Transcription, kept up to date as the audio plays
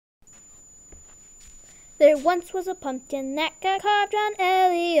There once was a pumpkin that got carved on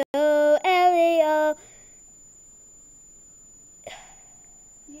Elio, Elio.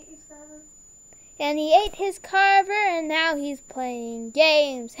 And he ate his carver, and now he's playing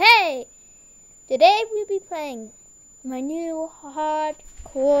games. Hey! Today we'll be playing my new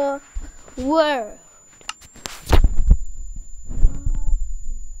hardcore world.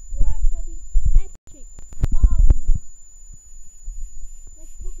 Where I shall be catching all the mobs. Like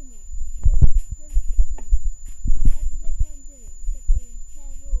Pokemon. Have you ever heard of Pokemon? That's exactly what I'm doing. Except we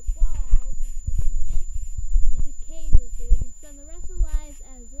have little balls and putting them into cages so they can spend the rest of their lives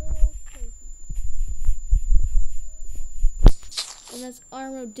as little trophies. And that's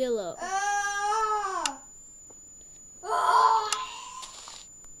Armadillo.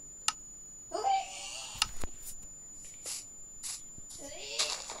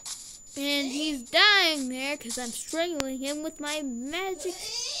 And he's dying there because I'm strangling him with my magic.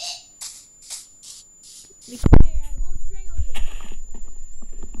 Be quiet, I won't strangle you.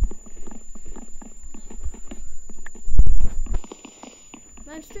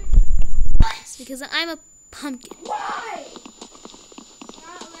 I'm strangling because I'm a pumpkin. Why?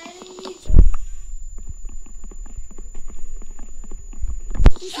 Not letting me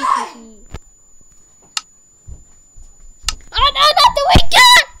Oh no, not the weak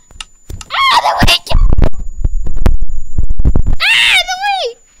gun! Ah, the weak gun! Ah, the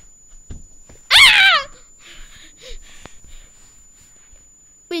weak! Ah!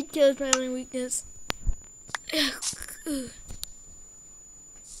 Weak kill is my only weakness.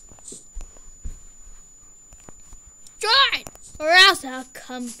 Join, or else I'll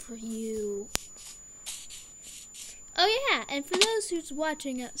come for you. Oh yeah, and for those who's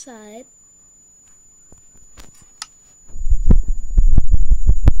watching outside,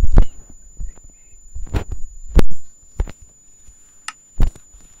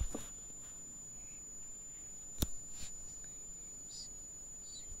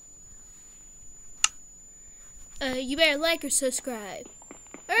 you better like or subscribe,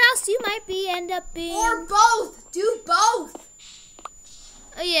 or else you might end up being. Or both. Do both.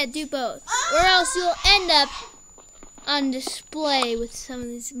 Oh yeah, do both, or else you'll end up on display with some of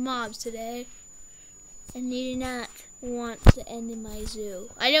these mobs today, and you do not want to end in my zoo.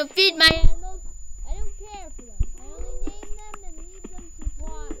 I don't feed my animals. I don't care for them. I only name them and leave them to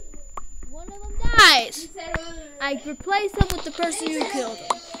watch. One of them dies, I replace them with the person who killed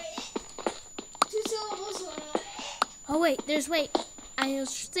them. 2 syllables. Oh wait. I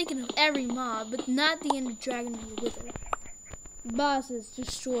was thinking of every mob, but not the Ender Dragon and the Wither. Bosses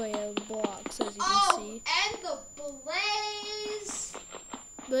destroy our blocks, as you can see. And the blaze.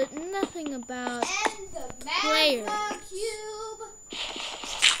 But nothing about And the player. magma cube.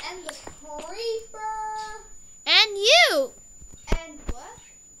 And the creeper. And you! And what?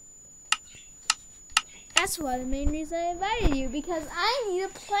 That's why the main reason I invited you, because I need a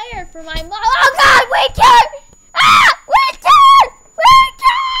player for my mob. Oh god, wait, kid! Ah! Wait, kid! Wait,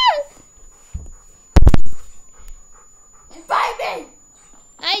 kid! Invite me!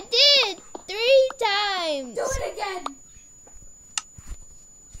 I did 3 times. Do it again.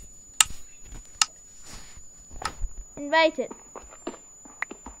 Invited.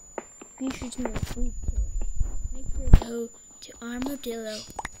 Be sure to make sure to go to Armadillo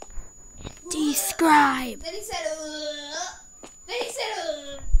and describe. Then he said, Then he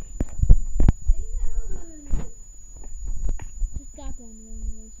said, Just stop on the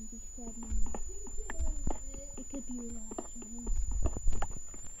anyways and describe now. It could be your last chance.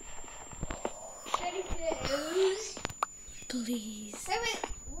 Then he said, Please. Hey, wait.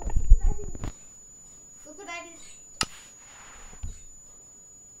 Look what I did.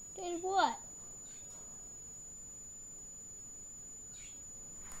 Did what?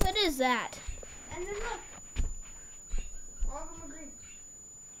 What is that? And then look. All of them are green.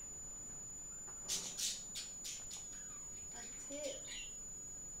 That's it.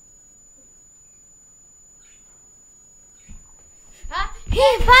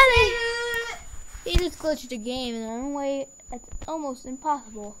 He just glitched the game in a way that's almost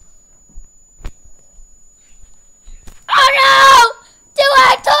impossible. Oh no! Do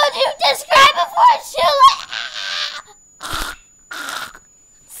I told you describe before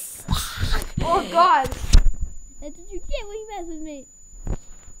Oh God. That's what you get when you mess with me.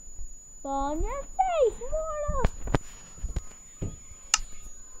 Fall on your face, mortal.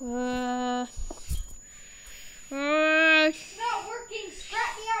 It's not working.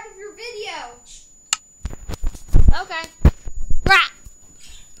 Scrap me out of your video. Okay. Rah!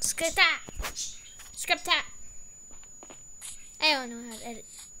 Script that. Script that. I don't know how to edit.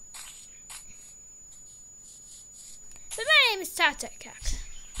 But my name is Tata Caca.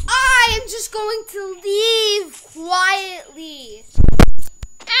 I am just going to leave quietly.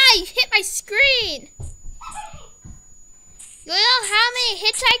 Ah, you hit my screen. You know how many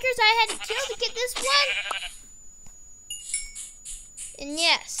hitchhikers I had to kill to get this one? And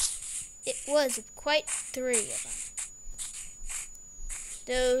yes, it was quite 3 of them.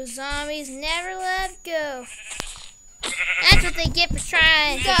 Those zombies never let go. That's what they get for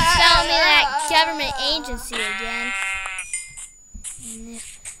trying to sell me that government agency again.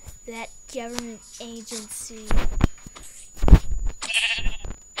 That government agency.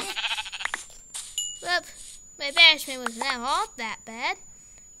 Well, my banishment was not all that bad.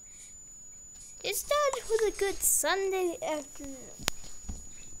 It started with a good Sunday afternoon.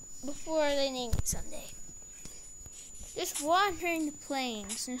 Before they named it Sunday. Just wandering the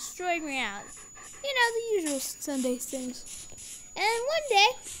plains and destroying reality. You know, the usual Sunday things. And then one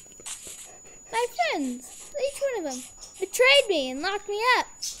day, my friends, each one of them, betrayed me and locked me up.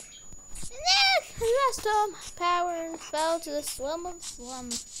 And then I lost all my power and fell to the slum of the slum.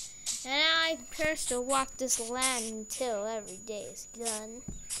 And I cursed to walk this land until every day is done.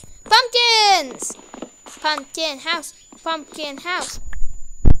 Pumpkins! Pumpkin house, pumpkin house.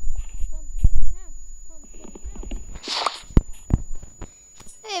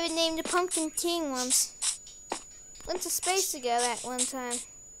 I even named a Pumpkin King once. Went to space ago that one time.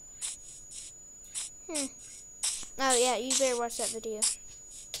 Oh yeah, you better watch that video.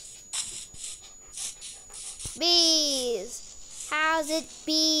 Bees! How's it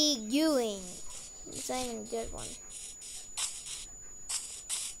be going? It's not even a good one.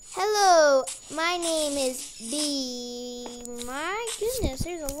 Hello, my name is Bee. My goodness,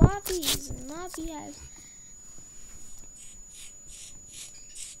 there's a lot of bees and a lot of beehives.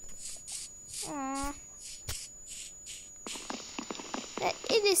 Aww. That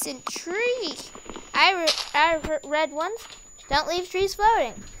innocent tree. I read once, don't leave trees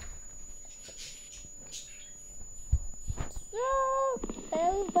floating. So,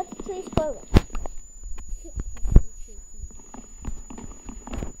 I leave a bunch of trees floating.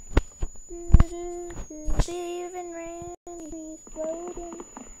 Leave and rain, trees floating.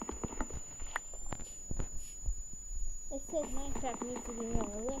 It says Minecraft needs to be more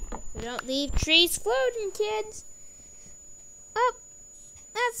realistic, so don't leave trees floating, kids. Oh,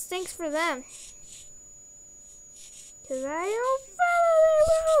 that stinks for them. Because I don't follow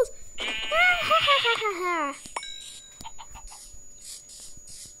their rules.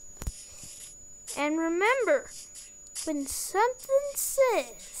 And remember, when something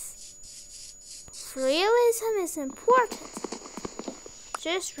says realism is important,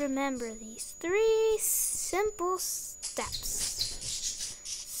 just remember these 3 simple steps.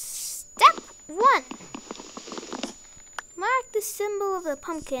 Step 1. Mark the symbol of the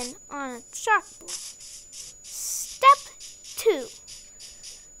pumpkin on a chalkboard. Step 2.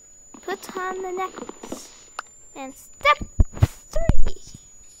 Put on the necklace. And step 3.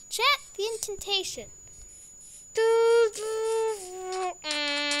 Chant the incantation.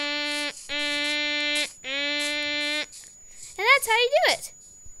 And that's how you do it.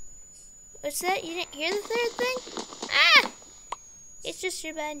 What's that? You didn't hear the 3rd thing? Ah! It's just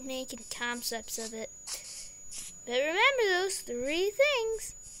your mind making concepts of it. But remember those 3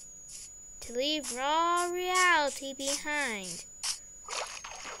 things to leave raw reality behind.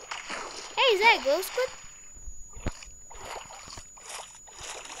 Hey, is that a glow squid?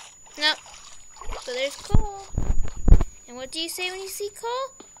 No. So there's coal. And what do you say when you see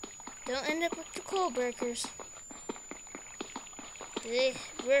coal? Don't end up with the coal breakers. They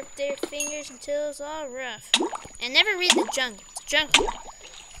work their fingers until it's all rough. And never read the jungle. It's jungle.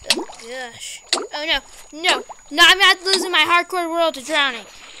 Oh gosh. Oh no. No. No, I'm not losing my hardcore world to drowning.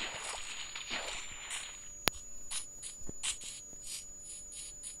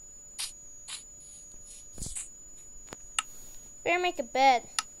 Better make a bed.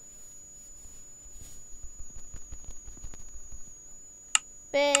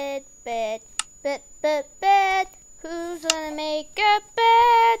 Bed, bed, bed, bed, bed. Who's gonna make a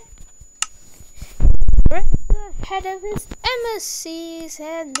bed? Break the head of his emissaries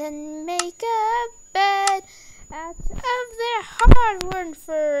and then make a bed out of their hard-worn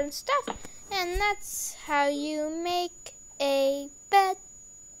fur and stuff. And that's how you make a bed.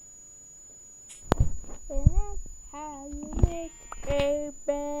 And that's how you make a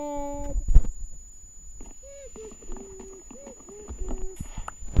bed.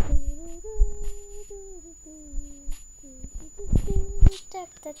 Da,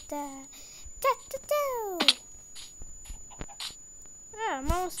 da, da. Da, da, da. Ah,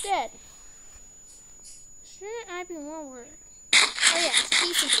 I'm almost dead. Shouldn't I be more worried? Oh yeah, let's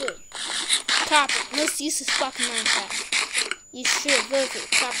eat some food. copper. Most useless block in Minecraft. You should vote for the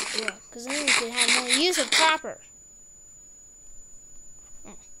copper block, because then you could have more use of copper.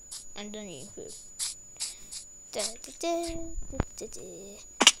 Oh, I'm done eating food. Da, da, da, da, da, da.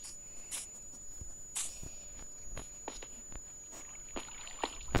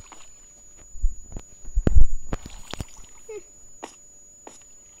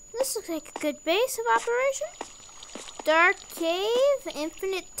 This looks like a good base of operation. Dark cave,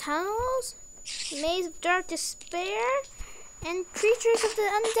 infinite tunnels, maze of dark despair, and creatures of the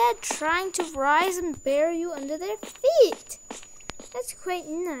undead trying to rise and bear you under their feet. That's quite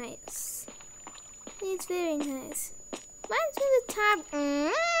nice. It's very nice. Reminds me of the time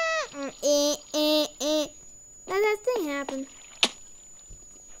that thing happened.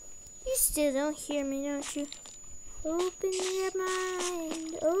 You still don't hear me, don't you? Open your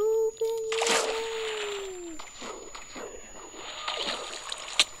mind. Open your mind.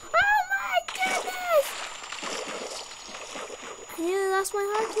 Oh my goodness! I nearly lost my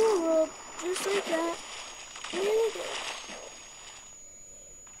heart to a world just like that. I really did.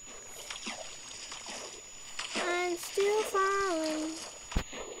 I'm still falling.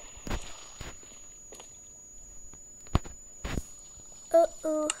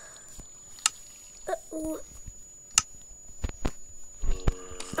 Uh-oh. Uh-oh.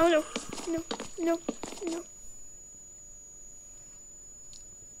 Oh no, no, no, no.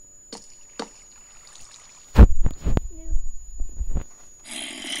 No.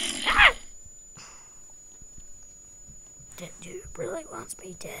 Ah! That dude really wants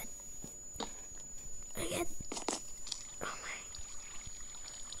me dead. Again. Oh my.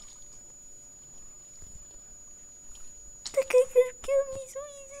 The guy could have killed me so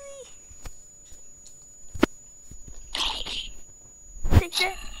easily. Take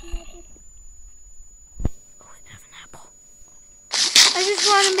that. Oh, I have an apple. I just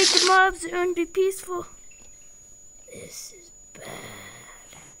want to make the mobs and be peaceful. This is bad.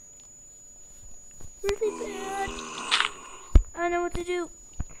 Really bad. I don't know what to do.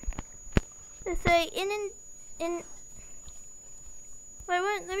 They say in why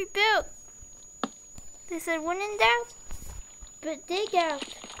wouldn't let me build? They said when in doubt, but dig out.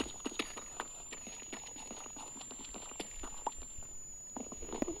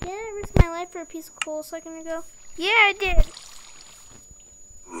 Did I risk my life for a piece of coal a second ago? Yeah, I did.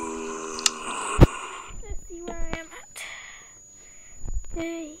 Let's see where I am at.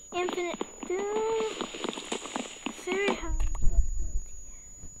 Very infinite doom. Very high.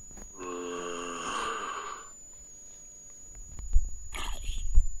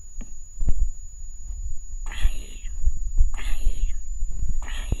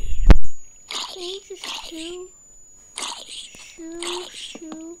 Can you just shoo?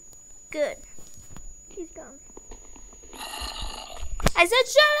 Shoo. Good. He's gone. I said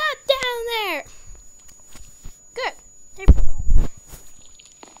shut up down there! Good.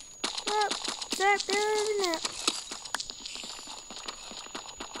 Well, start building up.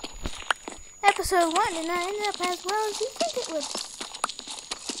 Episode 1 did not end up as well as you think it would.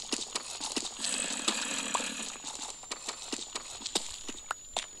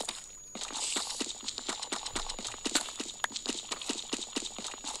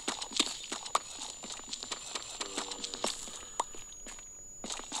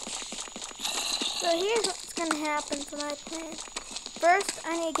 So here's what's going to happen for my plan. First,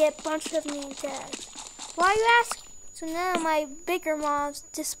 I need to get a bunch of name tags. Why you ask? So none of my bigger mobs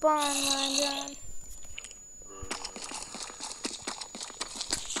despawn when I'm done.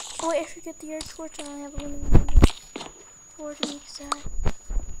 Oh wait, I forget the earth torch. I only have a limited number. 4 to each side.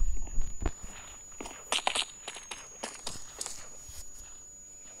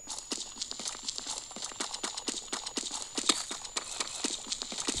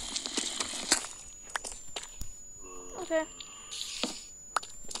 Okay.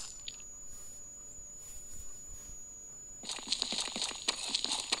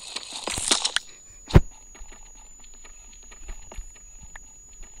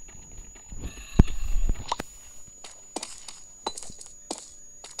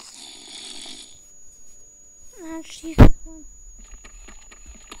 I'll just use this one.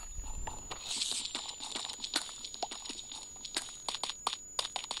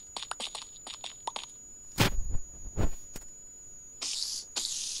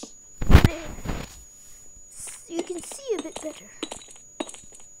 There. So you can see a bit better.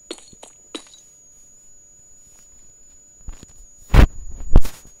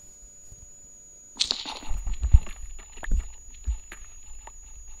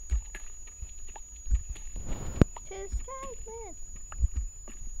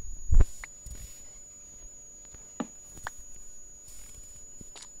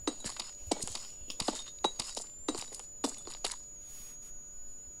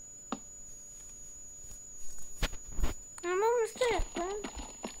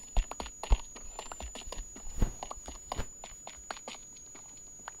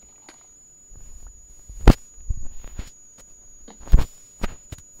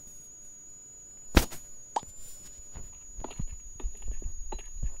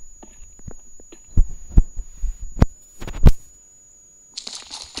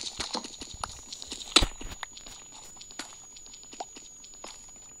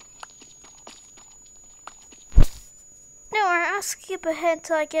 I'll skip ahead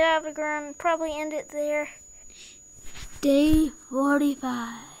till I get out of the ground and probably end it there. Day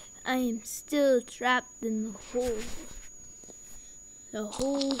 45. I am still trapped in the hole. The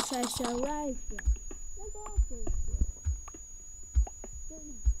holes I shall rise from. That's also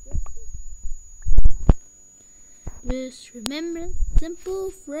just remember the simple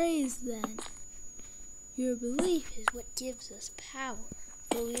phrase then. Your belief is what gives us power,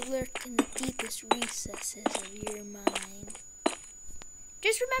 for we lurk in the deepest recesses of your mind.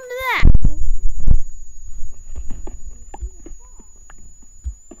 Just remember that.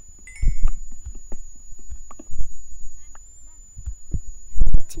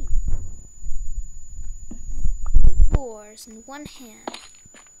 Doors in one hand,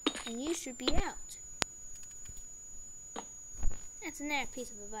 and you should be out. That's another piece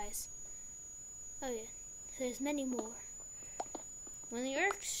of advice. Oh yeah, there's many more. When the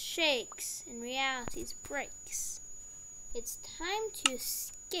earth shakes and reality breaks, it's time to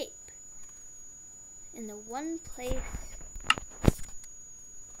escape. In the one place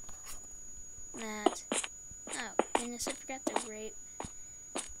that... Oh goodness, I forgot the rate.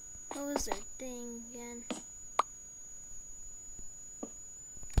 What was their thing again?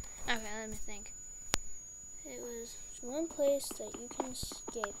 Okay, let me think. It was one place that you can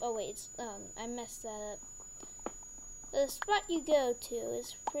escape. Oh wait, I messed that up. The spot you go to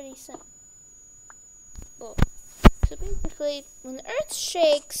is pretty simple. So basically, when the earth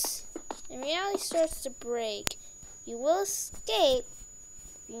shakes and reality starts to break, you will escape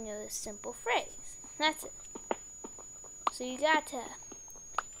if you know this simple phrase. That's it. So you got to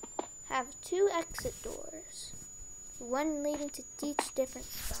have 2 exit doors, one leading to each different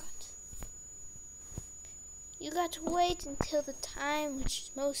spot. You got to wait until the time which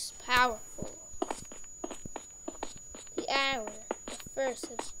is most powerful. The hour the first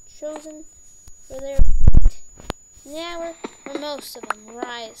has chosen for their fate. The hour where most of them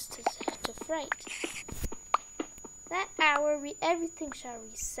rise to fright. That hour everything shall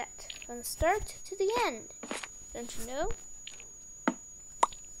reset, from the start to the end. Don't you know?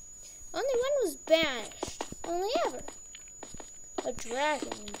 Only one was banished, only ever. A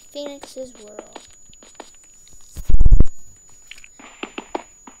dragon in the phoenix's world.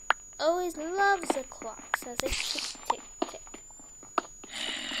 Always loves the clocks as they tick, tick, tick.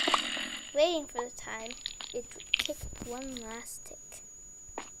 Waiting for the time it would tick one last tick.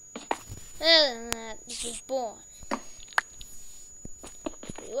 Other than that, it was born.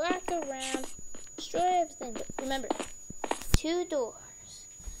 You walk around, destroy everything, but remember, 2 doors.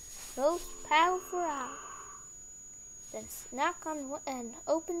 Most powerful hour. Then knock on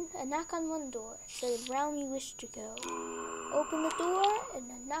one door, say the realm you wish to go. Open the door and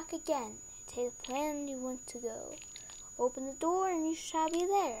then knock again. Take the plan you want to go. Open the door and you shall be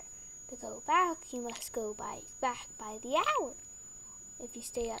there. To go back, you must go back by the hour. If you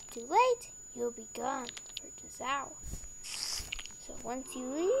stay up too late, you'll be gone for this hour. So once you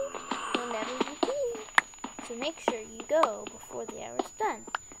leave, you'll never repeat. So make sure you go before the hour is done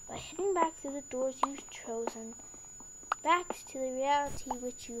by heading back through the doors you've chosen, back to the reality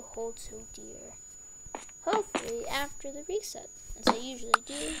which you hold so dear. Hopefully after the reset, as they usually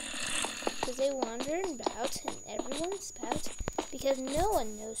do, because they wander about and everyone spout, because no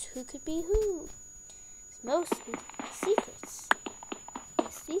one knows who could be who. It's mostly secrets. The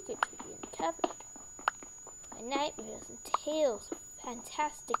secrets will be uncovered by nightmares and tales of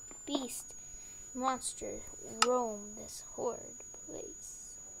fantastic beasts, monsters roam this horrid place.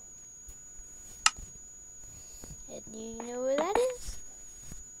 And do you know where that is?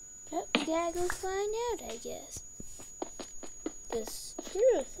 Oh, you gotta go find out, I guess. Because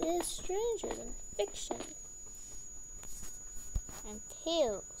truth is stranger than fiction. And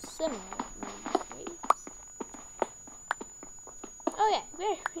tales similar to these. Oh yeah,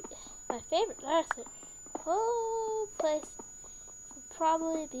 my favorite Arthur. Whole place would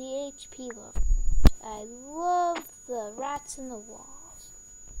probably be H.P. Lovecraft. I love the rats in the walls.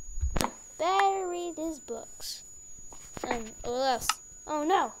 Better read his books. Or else, oh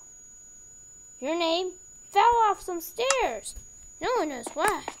no, your name fell off some stairs. No one knows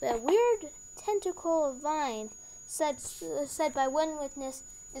why, but a weird tentacle of vine said by one witness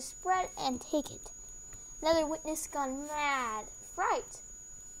to spread and take it. Another witness gone mad, fright.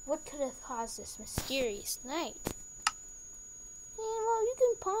 What could have caused this mysterious night? And well, you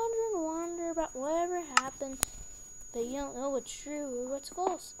can ponder and wonder about whatever happened, but you don't know what's true or what's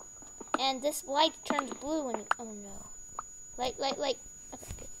false. And this light turns blue when you, oh no. Light. Okay,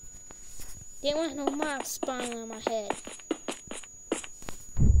 good. Didn't want no mob spawning on my head.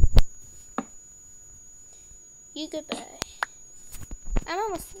 You goodbye. I'm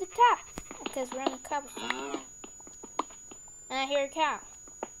almost to the top because we're on the cobblestone. And I hear a cow.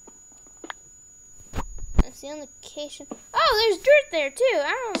 That's the only location. Oh, there's dirt there too.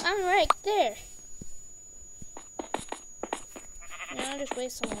 I'm right there. No, I'll just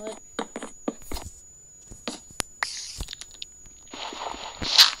waste some wood.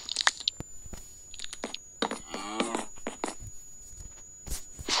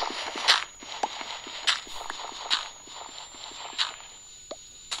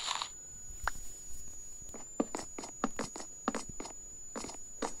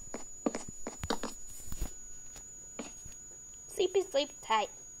 Sleep tight.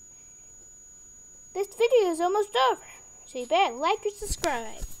 This video is almost over, so you better like or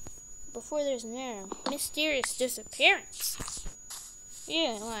subscribe before there's another mysterious disappearance. You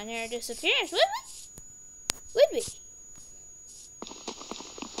don't want another disappearance, would we? Would we?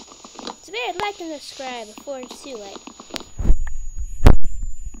 So better like and subscribe before it's too late.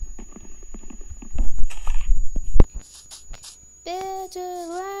 Better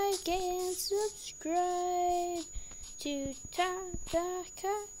like and subscribe to Taka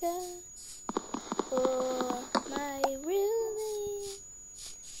or my real name,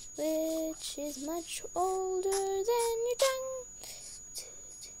 which is much older than your tongue.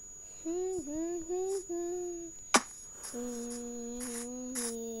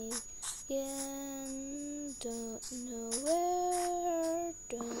 Again, don't know where,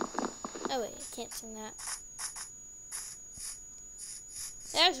 oh wait, I can't sing that.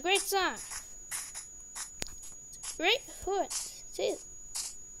 That was a great song. Great performance, too.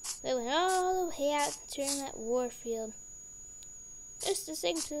 They went all the way out during that war field, just to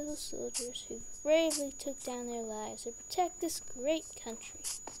sing to the soldiers who bravely took down their lives to protect this great country.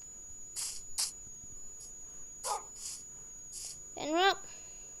 And well,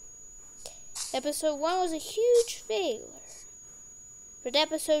 episode 1 was a huge failure. But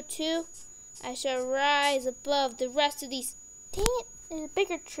episode 2, I shall rise above the rest of these. Dang it, there's a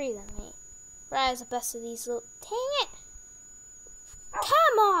bigger tree than me. Rise above these little. Dang it!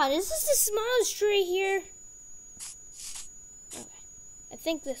 Come on, is this the smallest tree here? Okay, I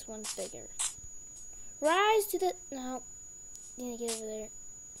think this one's bigger. Rise to the. No, you need to get over there.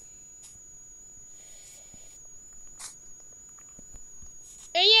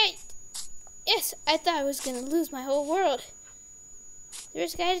 Oh yeah! Yes, I thought I was gonna lose my whole world.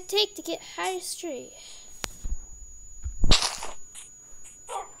 There's a guy to take to get highest tree.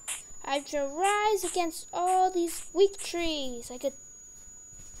 I shall rise against all these weak trees. I could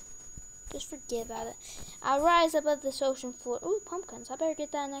just forget about it. I'll rise above this ocean floor. Ooh, pumpkins. I better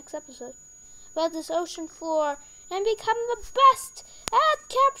get that next episode. Above this ocean floor and become the best at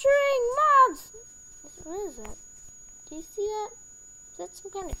capturing mobs. What is that? Do you see that? Is that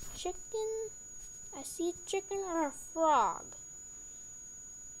some kind of chicken? I see a chicken or a frog.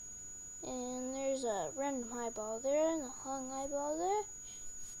 And there's a random eyeball there and a hung eyeball there.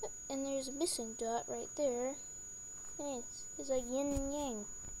 And there's a missing dot right there. It's like yin and yang.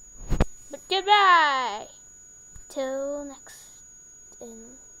 But goodbye! Till next.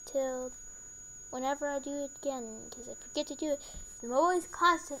 Until whenever I do it again. Because I forget to do it. I'm always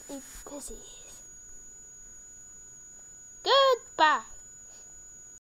constantly busy. Goodbye!